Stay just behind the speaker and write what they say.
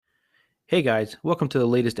Hey guys, welcome to the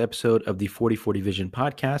latest episode of the 4040 Vision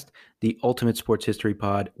podcast, the ultimate sports history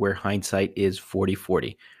pod where hindsight is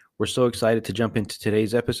 4040. We're so excited to jump into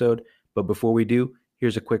today's episode, but before we do,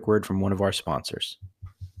 here's a quick word from one of our sponsors.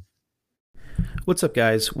 What's up,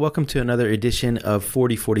 guys? Welcome to another edition of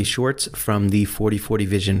 4040 Shorts from the 4040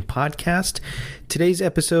 Vision podcast. Today's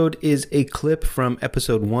episode is a clip from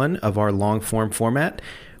episode 1 of our long form format,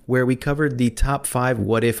 where we covered the top 5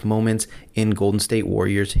 what-if moments in Golden State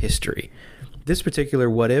Warriors history. This particular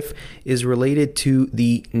what-if is related to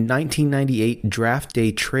the 1998 draft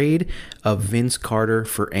day trade of Vince Carter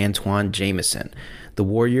for Antawn Jamison. The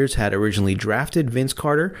Warriors had originally drafted Vince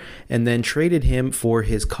Carter and then traded him for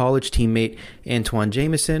his college teammate Antawn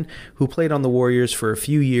Jamison, who played on the Warriors for a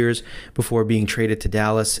few years before being traded to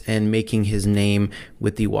Dallas and making his name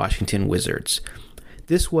with the Washington Wizards.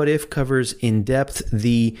 This what if covers in depth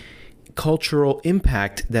the cultural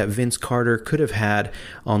impact that Vince Carter could have had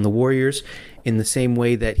on the Warriors in the same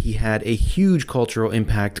way that he had a huge cultural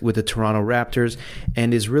impact with the Toronto Raptors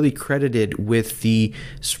and is really credited with the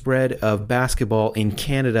spread of basketball in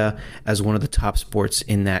Canada as one of the top sports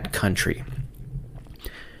in that country.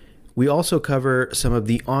 We also cover some of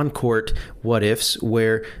the on-court what-ifs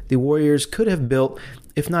where the Warriors could have built,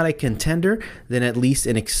 if not a contender, then at least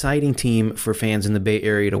an exciting team for fans in the Bay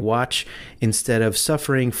Area to watch, instead of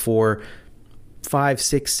suffering for 5,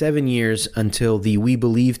 6, 7 years until the We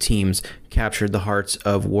Believe teams captured the hearts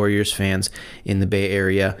of Warriors fans in the Bay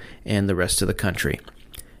Area and the rest of the country.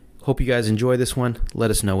 Hope you guys enjoy this one. Let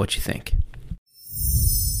us know what you think.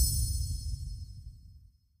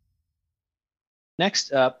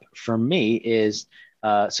 Next up for me is,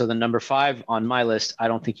 so the number 5 on my list, I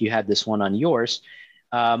don't think you had this one on yours,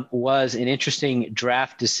 was an interesting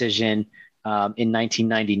draft decision in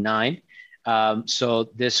 1999. So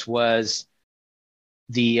this was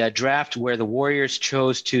the draft where the Warriors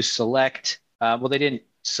chose to select, well, they didn't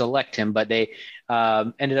select him, but they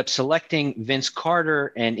ended up selecting Vince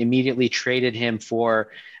Carter and immediately traded him for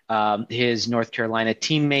his North Carolina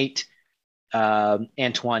teammate,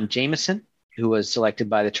 Antawn Jamison, who was selected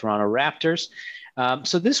by the Toronto Raptors.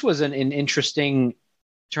 So this was an interesting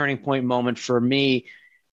turning point moment for me.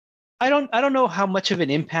 I don't know how much of an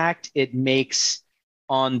impact it makes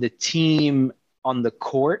on the team on the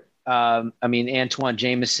court. I mean, Antawn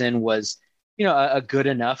Jamison was, a good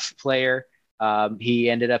enough player. He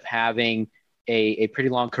ended up having a pretty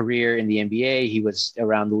long career in the NBA. He was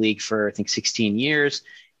around the league for, I think, 16 years.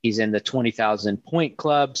 He's in the 20,000 point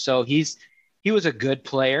club. So he was a good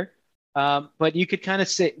player. But you could kind of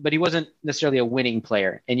say, but he wasn't necessarily a winning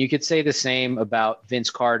player. And you could say the same about Vince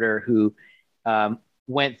Carter, who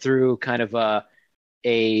went through kind of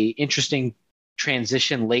a interesting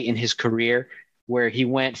transition late in his career, where he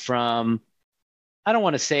went from, I don't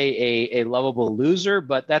want to say a lovable loser,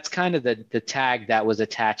 but that's kind of the tag that was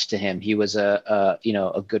attached to him. He was a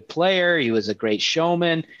good player. He was a great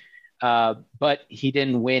showman, but he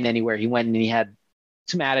didn't win anywhere. He went and he had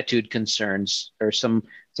some attitude concerns or some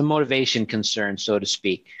motivation concerns, so to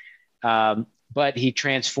speak. But he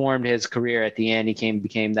transformed his career at the end. He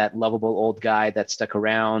became that lovable old guy that stuck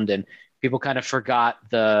around, and people kind of forgot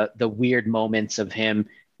the weird moments of him,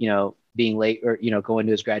 being late or, going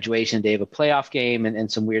to his graduation day of a playoff game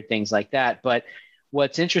and some weird things like that. But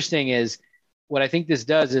what's interesting is what I think this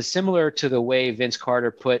does is similar to the way Vince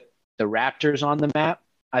Carter put the Raptors on the map.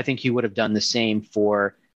 I think he would have done the same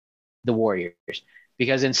for the Warriors,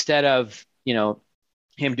 because instead of,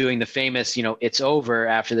 him doing the famous, it's over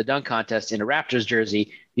after the dunk contest in a Raptors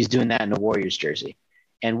jersey, he's doing that in a Warriors jersey.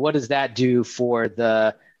 And what does that do for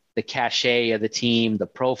the cachet of the team, the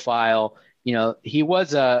profile? He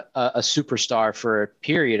was a superstar for a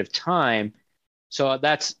period of time. So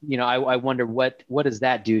that's, I wonder what does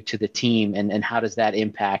that do to the team, and how does that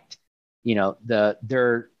impact,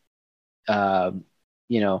 their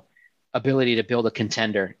ability to build a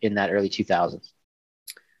contender in that early 2000s.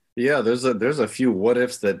 Yeah, there's a few what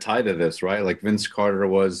ifs that tie to this, right? Like Vince Carter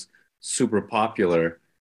was super popular,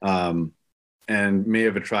 and may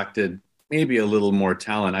have attracted maybe a little more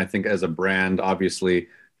talent. I think as a brand, obviously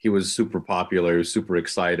he was super popular, he was super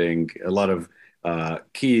exciting, a lot of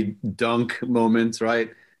key dunk moments,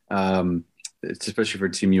 right? Especially for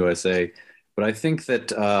Team USA. But I think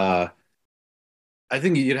that I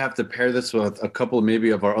think you'd have to pair this with a couple maybe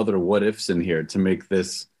of our other what ifs in here to make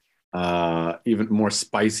this even more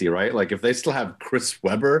spicy, right? Like if they still have Chris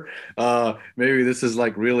Webber, maybe this is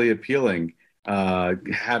like really appealing,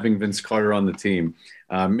 having Vince Carter on the team.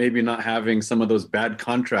 Maybe not having some of those bad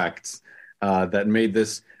contracts that made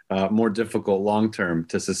this more difficult long term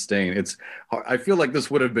to sustain. I feel like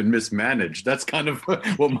this would have been mismanaged. That's kind of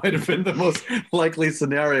what might have been the most likely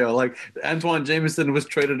scenario. Like Antoine Jameson was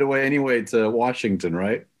traded away anyway to Washington,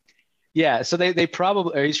 right? Yeah, so they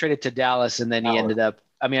probably, or he's traded to Dallas, and then he ended up.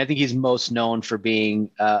 I mean, I think he's most known for being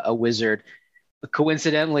a Wizard.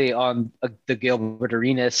 Coincidentally, on the Gilbert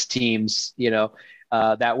Arenas teams,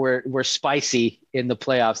 that were spicy in the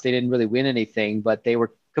playoffs. They didn't really win anything, but they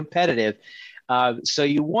were competitive. So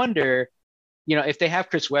you wonder, if they have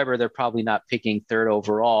Chris Webber, they're probably not picking third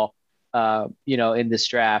overall, in this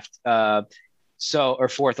draft. Or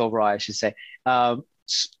fourth overall, I should say.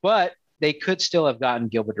 But they could still have gotten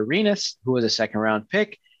Gilbert Arenas, who was a second round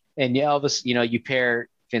pick. And Elvis, you pair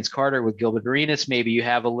Vince Carter with Gilbert Arenas. Maybe you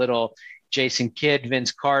have a little Jason Kidd,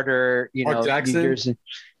 Vince Carter, Mark Jackson.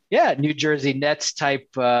 New Jersey Nets type,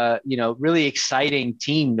 really exciting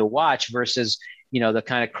team to watch versus, the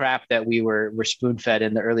kind of crap that we were spoon fed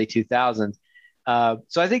in the early 2000s.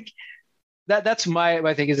 So I think that's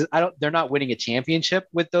my thing is they're not winning a championship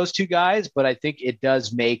with those two guys, but I think it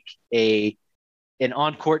does make an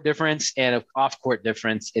on-court difference and an off-court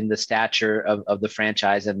difference in the stature of the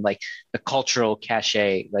franchise and like the cultural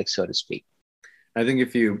cachet, like so to speak. I think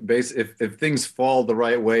if things fall the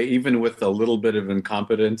right way, even with a little bit of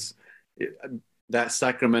incompetence, that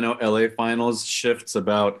Sacramento LA finals shifts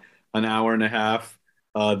about an hour and a half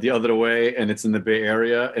the other way, and it's in the Bay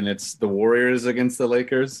Area, and it's the Warriors against the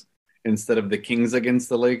Lakers instead of the Kings against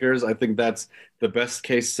the Lakers. I think that's the best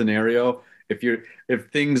case scenario. If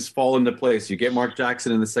things fall into place, you get Mark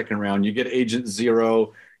Jackson in the second round, you get Agent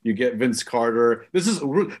Zero, you get Vince Carter. This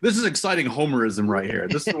is exciting homerism right here.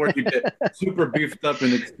 This is where you get super beefed up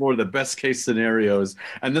and explore the best case scenarios.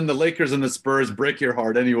 And then the Lakers and the Spurs break your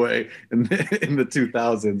heart anyway in the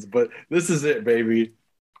 2000s. But this is it, baby.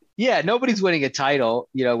 Yeah, nobody's winning a title,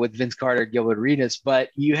 with Vince Carter, Gilbert Arenas, but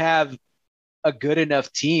you have a good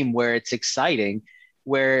enough team where it's exciting,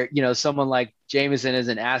 where, someone like Jameson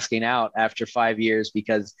isn't asking out after 5 years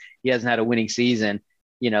because he hasn't had a winning season,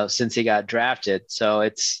 since he got drafted. So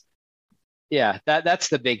that's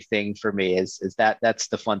the big thing for me is that's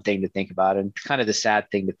the fun thing to think about and kind of the sad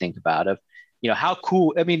thing to think about of, how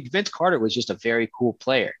cool. I mean, Vince Carter was just a very cool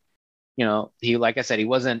player. He, like I said, he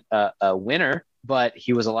wasn't a winner, but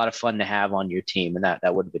he was a lot of fun to have on your team. And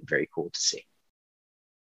that would have been very cool to see.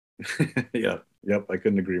 Yeah. Yep. I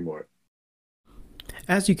couldn't agree more.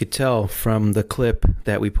 As you could tell from the clip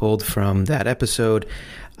that we pulled from that episode,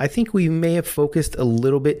 I think we may have focused a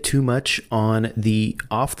little bit too much on the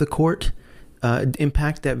off-the-court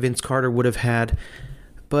impact that Vince Carter would have had,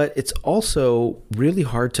 but it's also really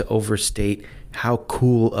hard to overstate how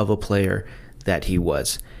cool of a player that he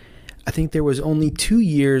was. I think there was only 2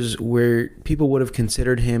 years where people would have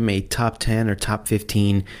considered him a top 10 or top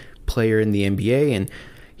 15 player in the NBA, and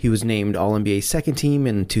he was named All-NBA second team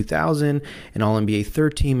in 2000 and All-NBA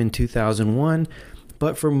third team in 2001.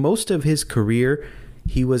 But for most of his career,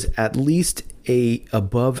 he was at least a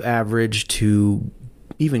above average to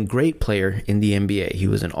even great player in the NBA. He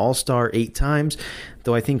was an All-Star 8 times,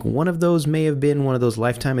 though I think one of those may have been one of those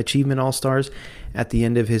Lifetime Achievement All-Stars at the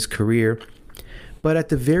end of his career. But at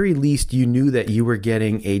the very least, you knew that you were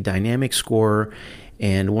getting a dynamic scorer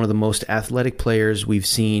and one of the most athletic players we've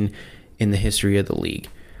seen in the history of the league.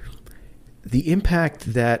 The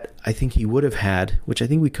impact that I think he would have had, which I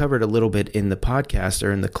think we covered a little bit in the podcast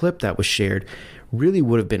or in the clip that was shared, really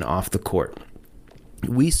would have been off the court.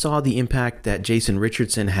 We saw the impact that Jason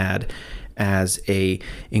Richardson had as a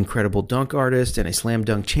incredible dunk artist and a slam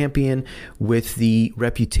dunk champion with the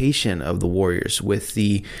reputation of the Warriors, with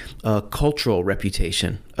the cultural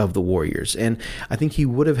reputation of the Warriors. And I think he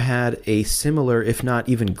would have had a similar, if not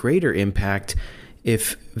even greater impact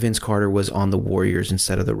if Vince Carter was on the Warriors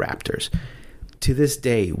instead of the Raptors. To this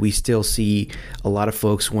day, we still see a lot of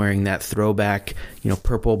folks wearing that throwback,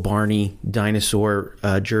 purple Barney dinosaur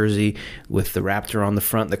jersey with the raptor on the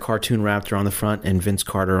front, the cartoon raptor on the front, and Vince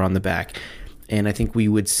Carter on the back. And I think we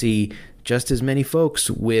would see just as many folks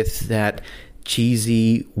with that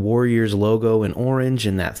cheesy Warriors logo in orange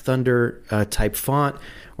and that thunder type font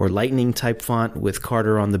or lightning type font with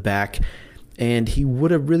Carter on the back. And he would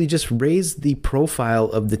have really just raised the profile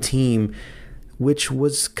of the team, which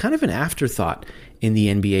was kind of an afterthought in the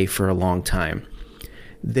NBA for a long time.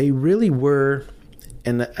 They really were,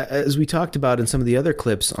 and as we talked about in some of the other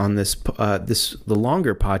clips on the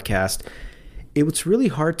longer podcast, it was really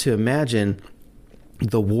hard to imagine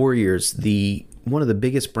the Warriors, one of the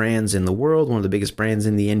biggest brands in the world, one of the biggest brands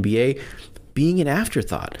in the NBA, being an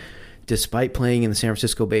afterthought. despite playing in the San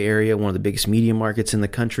Francisco Bay Area, one of the biggest media markets in the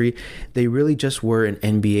country, they really just were an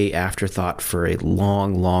NBA afterthought for a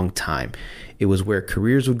long, long time. It was where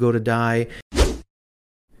careers would go to die.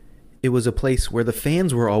 It was a place where the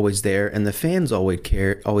fans were always there, and the fans always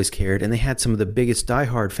cared, and they had some of the biggest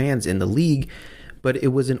diehard fans in the league, but it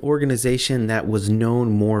was an organization that was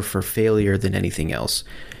known more for failure than anything else.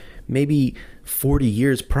 Maybe 40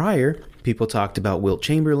 years prior, people talked about Wilt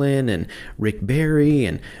Chamberlain and Rick Barry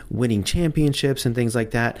and winning championships and things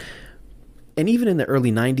like that. And even in the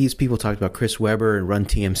early 90s, people talked about Chris Webber and Run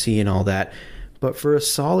TMC and all that. But for a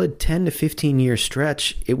solid 10 to 15 year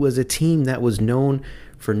stretch, it was a team that was known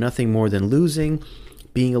for nothing more than losing,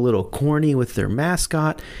 being a little corny with their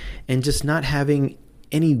mascot, and just not having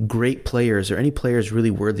any great players or any players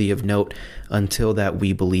really worthy of note until that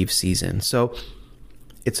We Believe season. So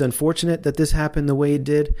it's unfortunate that this happened the way it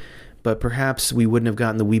did, but perhaps we wouldn't have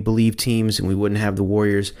gotten the We Believe teams and we wouldn't have the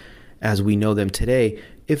Warriors as we know them today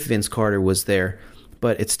if Vince Carter was there.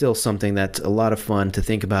 But it's still something that's a lot of fun to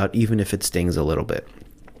think about, even if it stings a little bit.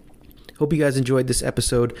 Hope you guys enjoyed this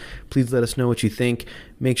episode. Please let us know what you think.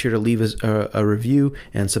 Make sure to leave us a review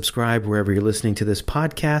and subscribe wherever you're listening to this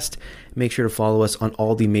podcast. Make sure to follow us on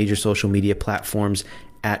all the major social media platforms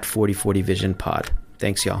at 4040 Vision Pod.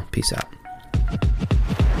 Thanks, y'all. Peace out.